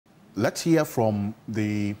Let's hear from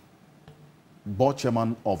the board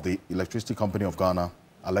chairman of the Electricity Company of Ghana,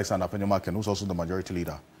 Alexander Penyoma, who's also the majority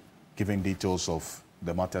leader, giving details of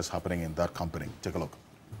the matters happening in that company. Take a look.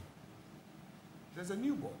 There's a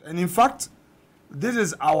new board. And in fact, this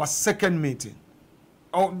is our second meeting.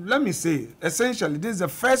 Or let me say, essentially, this is the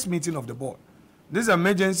first meeting of the board. This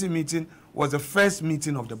emergency meeting was the first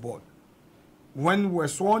meeting of the board. When we were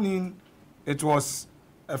sworn in, it was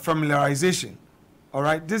a familiarization. All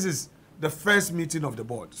right, this is the first meeting of the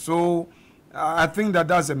board. So I think that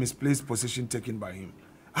that's a misplaced position taken by him.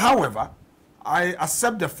 However, I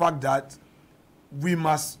accept the fact that we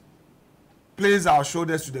must place our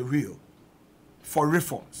shoulders to the wheel for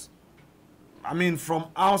reforms. I mean, from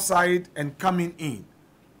outside and coming in.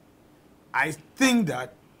 I think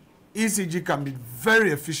that ECG can be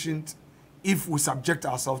very efficient if we subject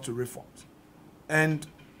ourselves to reforms. And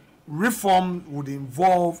reform would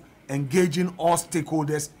involve engaging all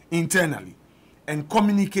stakeholders internally and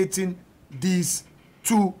communicating these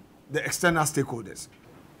to the external stakeholders.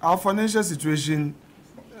 Our financial situation,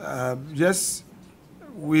 yes,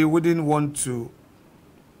 we wouldn't want to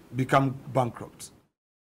become bankrupt.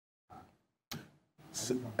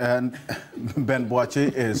 And Ben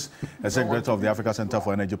Boache is Executive of the Africa Center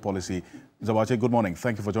for Energy Policy. Mr. Boache, good morning.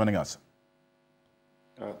 Thank you for joining us.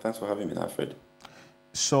 Thanks for having me, Alfred.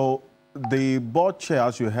 So the board chair,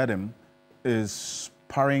 as you heard him, is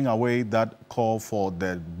parrying away that call for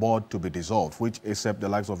the board to be dissolved, which, except the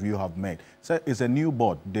likes of you, have made. So it's a new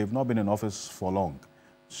board. They've not been in office for long.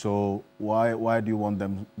 So why do you want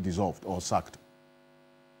them dissolved or sacked?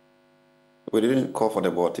 We didn't call for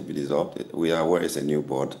the board to be dissolved. We are aware it's a new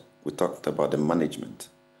board. We talked about the management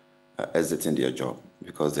exiting their job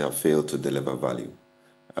because they have failed to deliver value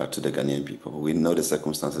to the Ghanaian people. We know the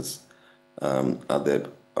circumstances at the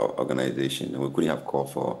organization, and we couldn't have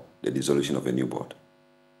called for the dissolution of a new board.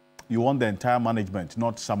 You want the entire management,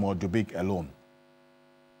 not Samuel Dubik alone?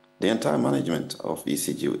 The entire management of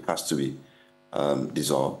ECG has to be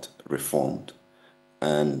dissolved, reformed,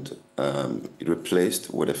 and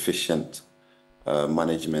replaced with efficient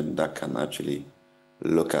management that can actually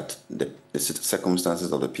look at the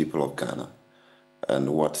circumstances of the people of Ghana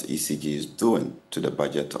and what ECG is doing to the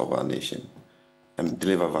budget of our nation and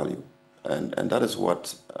deliver value. And that is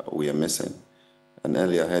what we are missing. And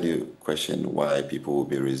earlier I heard you question why people will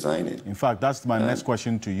be resigning. In fact, that's my next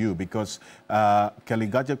question to you, because Kelly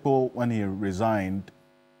Gadjekpo, when he resigned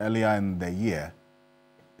earlier in the year,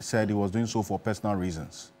 said he was doing so for personal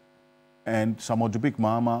reasons. And Samuel Dubik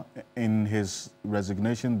Mahama, in his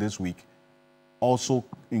resignation this week, also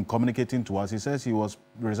in communicating to us, he says he was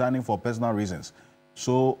resigning for personal reasons.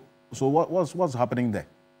 So what's happening there?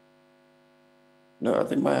 No, I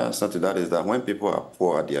think my answer to that is that when people are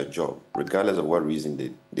poor at their job, regardless of what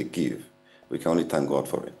reason they give, we can only thank God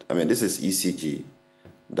for it. I mean, this is ECG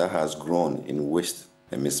that has grown in waste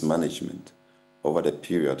and mismanagement over the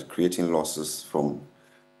period, creating losses from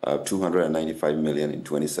 295 million in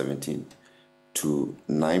 2017 to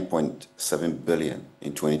 9.7 billion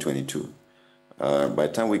in 2022. By the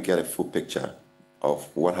time we get a full picture of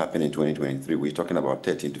what happened in 2023, we're talking about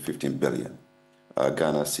 13 to 15 billion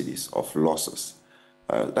Ghana cedis of losses.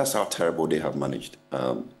 That's how terrible they have managed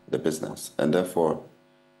the business. And therefore,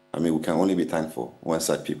 I mean, we can only be thankful when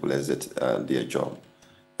such people exit their job.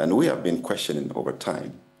 And we have been questioning over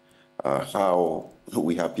time how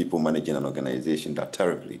we have people managing an organization that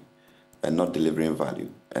terribly and not delivering value.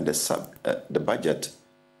 And the budget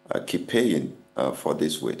keep paying for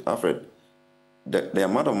this weight. Alfred, the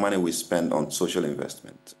amount of money we spend on social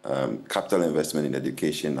investment, capital investment in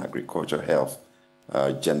education, agriculture, health,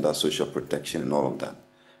 gender, social protection, and all of that,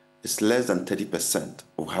 it's less than 30%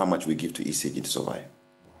 of how much we give to ECG to survive.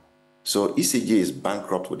 So ECG is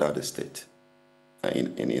bankrupt without the state,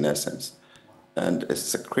 in essence. And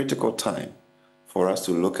it's a critical time for us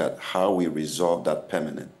to look at how we resolve that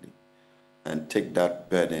permanently and take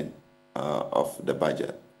that burden of the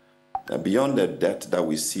budget. Beyond the debt that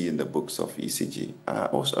we see in the books of ECG,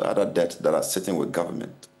 also other debts that are sitting with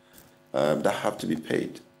government that have to be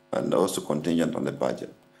paid and also contingent on the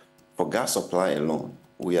budget. For gas supply alone,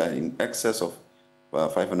 we are in excess of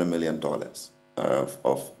 $500 million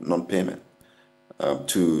of non-payment.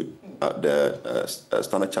 To the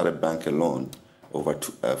Standard Chartered Bank alone, over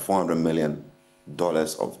 $400 million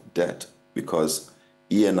of debt because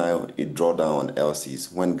ENI draw down on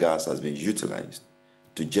LCs when gas has been utilized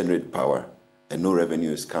to generate power and no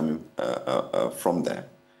revenue is coming from there.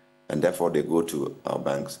 And therefore they go to our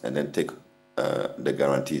banks and then take the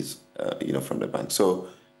guarantees from the bank. So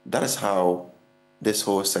that is how this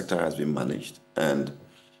whole sector has been managed. And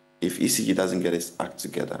if ECG doesn't get its act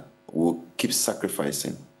together, we'll keep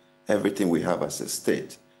sacrificing everything we have as a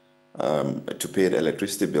state to pay the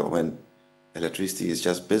electricity bill when electricity is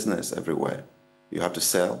just business everywhere. You have to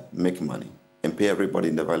sell, make money, and pay everybody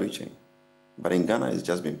in the value chain. But in Ghana, it's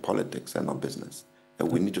just been politics and not business.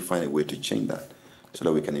 And we need to find a way to change that so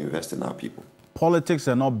that we can invest in our people. Politics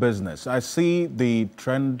and not business. I see the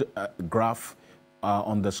trend graph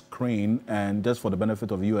on the screen, and just for the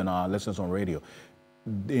benefit of you and our listeners on radio,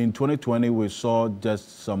 in 2020, we saw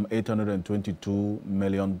just some 822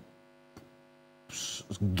 million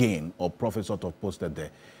gain or profit sort of posted there.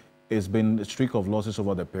 It's been a streak of losses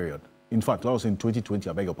over the period. In fact, that was in 2020,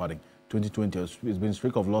 I beg your pardon. 2020, it's been a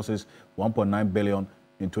streak of losses, 1.9 billion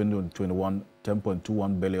in 2021,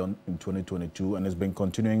 10.21 billion in 2022, and it's been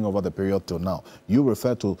continuing over the period till now. You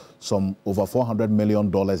refer to some over $400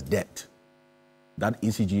 million debt that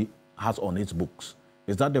ECG has on its books.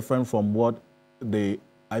 Is that different from what the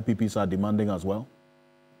IPPs are demanding as well?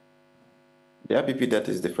 The IPP debt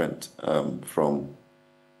is different from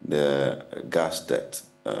the gas debt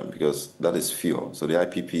because that is fuel. So the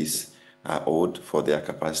IPPs are owed for their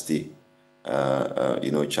capacity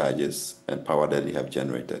charges and power that they have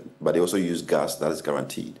generated. But they also use gas that is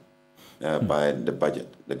guaranteed by the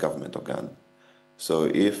budget, the government of Ghana. So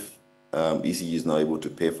if ECG is not able to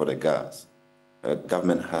pay for the gas,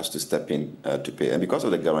 government has to step in to pay. And because of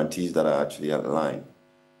the guarantees that are actually aligned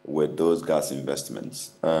with those gas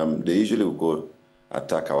investments, they usually will go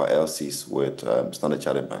attack our LCs with Standard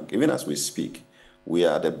Chartered Bank. Even as we speak, we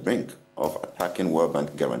are at the brink of attacking World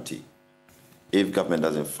Bank guarantee. If government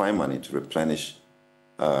doesn't find money to replenish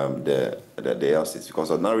the LCs, because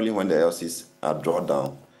ordinarily when the LCs are drawn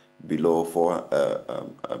down below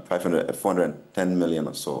 410 million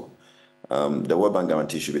or so, the World Bank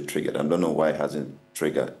guarantee should be triggered. I don't know why it hasn't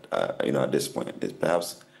triggered, at this point. There's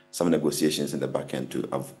perhaps some negotiations in the back end to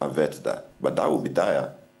avert that. But that would be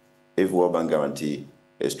dire if World Bank guarantee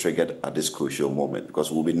is triggered at this crucial moment, because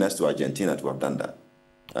we'll be next to Argentina to have done that,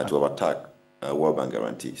 to have attacked World Bank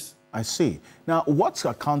guarantees. I see. Now, what's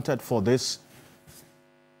accounted for this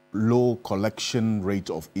low collection rate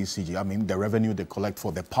of ECG? I mean, the revenue they collect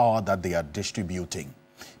for the power that they are distributing.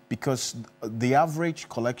 Because the average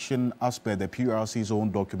collection, as per the PRC's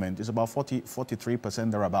own document, is about 43%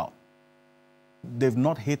 thereabout. They've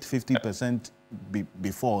not hit 50%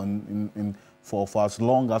 before for as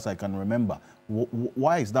long as I can remember.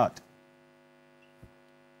 Why is that?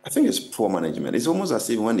 I think it's poor management. It's almost as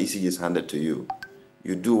if when ECG is handed to you,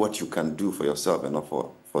 you do what you can do for yourself and not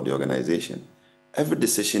for the organization. Every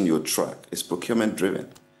decision you track is procurement driven,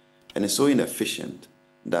 and it's so inefficient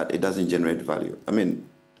that it doesn't generate value. I mean,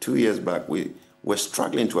 2 years back, we were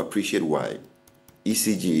struggling to appreciate why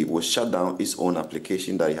ECG will shut down its own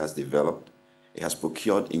application that it has developed. It has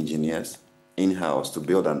procured engineers in-house to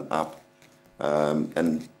build an app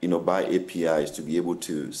and buy APIs to be able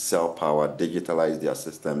to sell power, digitalize their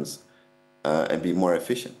systems, and be more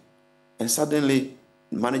efficient. And suddenly,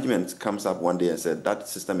 management comes up one day and said that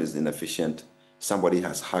system is inefficient. Somebody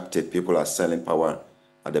has hacked it. People are selling power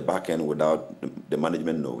at the back end without the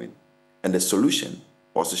management knowing. And the solution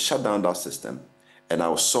was to shut down that system and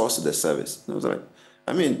outsource the service. And I was like,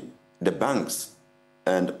 the banks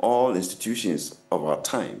and all institutions of our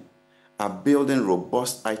time are building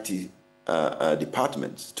robust IT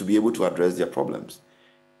departments to be able to address their problems.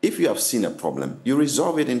 If you have seen a problem, you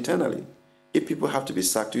resolve it internally. If people have to be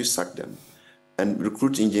sacked, you sack them and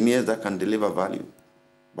recruit engineers that can deliver value.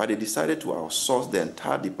 But they decided to outsource the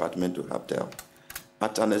entire department to Haptel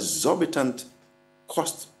at an exorbitant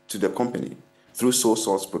cost to the company through sole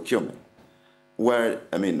source procurement, where,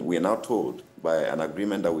 we are now told by an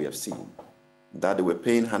agreement that we have seen that they were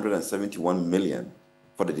paying 171 million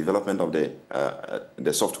for the development of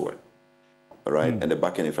the software, right, and the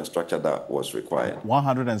backend infrastructure that was required.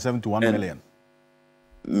 171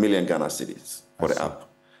 million Ghana cedis for the app.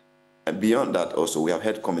 And beyond that, also, we have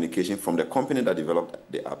had communication from the company that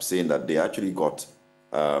developed the app saying that they actually got,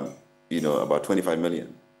 about $25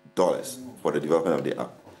 million for the development of the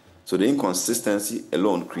app. So the inconsistency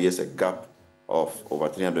alone creates a gap of over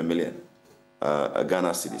 300 million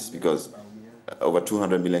Ghana cedis, because over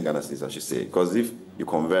 200 million Ghana cedis, I should say. Because if you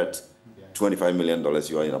convert $25 million,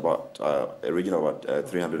 you are in about a region of about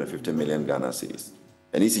 350 million Ghana cedis.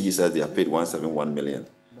 And ECG says they have paid 171 million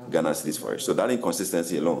Ghana cedis for it. So that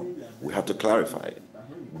inconsistency alone, we have to clarify it.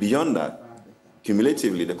 Beyond that,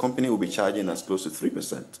 cumulatively, the company will be charging us close to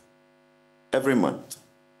 3% every month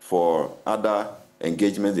for other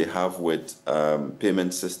engagements they have with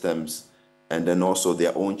payment systems, and then also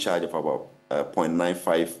their own charge of about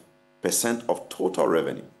 0.95% of total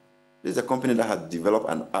revenue. This is a company that has developed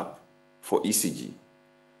an app for ECG,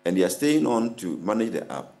 and they are staying on to manage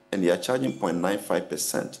the app, and they are charging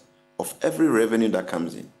 0.95% of every revenue that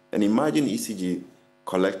comes in. And imagine ECG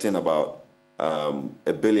collecting about 1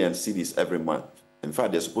 billion cedis every month. In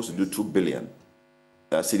fact, they're supposed to do 2 billion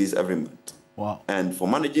cedis every month. Wow. And for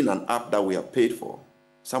managing an app that we have paid for,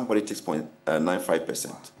 somebody takes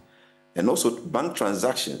 0.95%. And also bank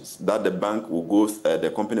transactions that the bank will go,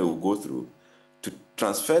 the company will go through to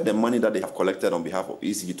transfer the money that they have collected on behalf of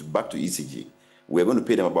ECG back to ECG. We're going to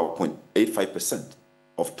pay them about 0.85%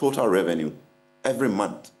 of total revenue every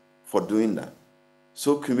month for doing that.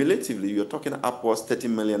 So cumulatively, you're talking upwards 30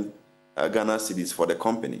 million Ghana cedis for the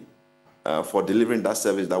company for delivering that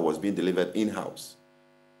service that was being delivered in-house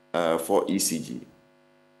for ECG.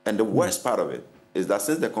 And the worst part of it is that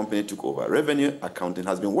since the company took over, revenue accounting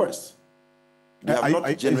has been worse. They have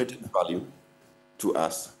not generated value to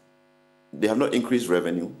us. They have not increased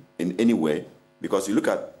revenue in any way, because you look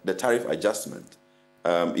at the tariff adjustment,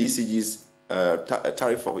 ECG's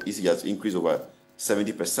tariff for ECG has increased over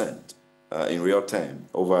 70% in real time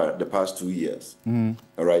over the past 2 years.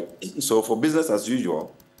 All right. So for business as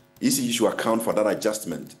usual, ECG should account for that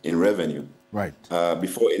adjustment in revenue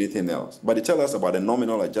before anything else. But they tell us about the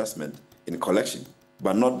nominal adjustment in collection,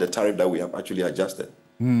 but not the tariff that we have actually adjusted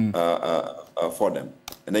for them.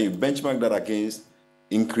 And then you benchmark that against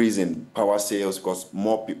increase in power sales because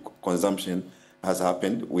more consumption has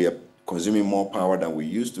happened. We are consuming more power than we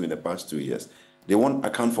used to in the past 2 years. They won't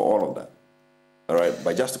account for all of that, all right?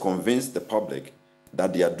 But just to convince the public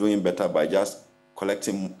that they are doing better by just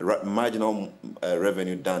collecting marginal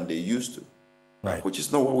revenue than they used to, which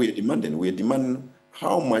is not what we are demanding. We are demanding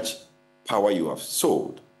how much power you have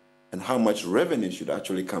sold and how much revenue should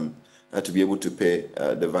actually come to be able to pay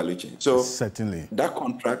the value chain. So certainly that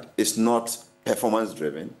contract is not performance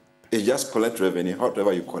driven. It's just collect revenue,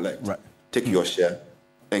 whatever you collect, take your share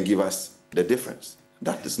and give us the difference.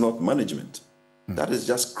 That is not management. That is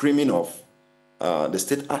just screaming off the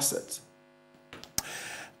state assets.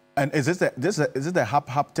 And is it the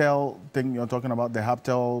Haptel thing you're talking about? The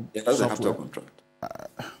Haptel that's software? The Haptel contract.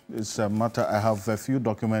 It's a matter. I have a few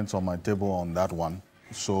documents on my table on that one,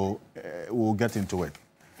 so we'll get into it.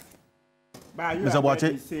 But you Mr.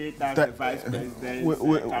 Boache, say that the vice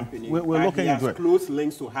president's company, we're looking into it. Close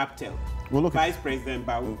links to Haptel. Vice President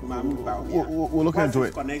we're looking into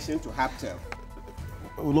it. Connection to Haptel.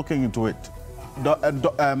 We're looking into it.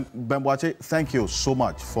 Ben Boache, thank you so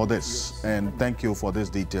much for this, and thank you for this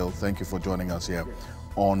detail. Thank you for joining us here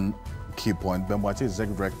on Key Point. Ben Boache is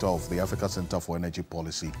Executive Director of the Africa Center for Energy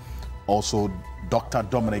Policy. Also, Dr.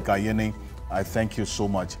 Dominic Ayeni, I thank you so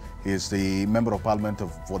much. He is the Member of Parliament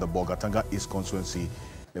for the Bolgatanga East Constituency,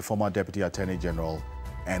 the former Deputy Attorney General,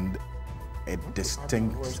 and a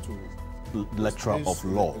distinct lecturer of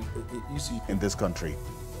law in this country.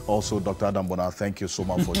 Also, Dr. Adam Bona, thank you so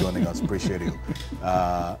much for joining us. Appreciate you.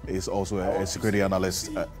 He's also a security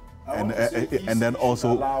analyst, and then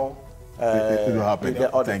also it will happen.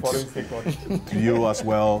 Thank you. To you as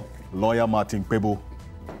well, Lawyer Martin Pebu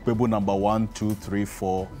number 1, 2, 3,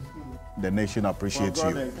 4. The nation appreciates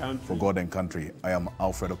you for God and country. I am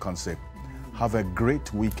Alfredo Kanse. Have a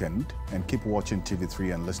great weekend and keep watching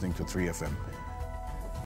TV3 and listening to 3FM.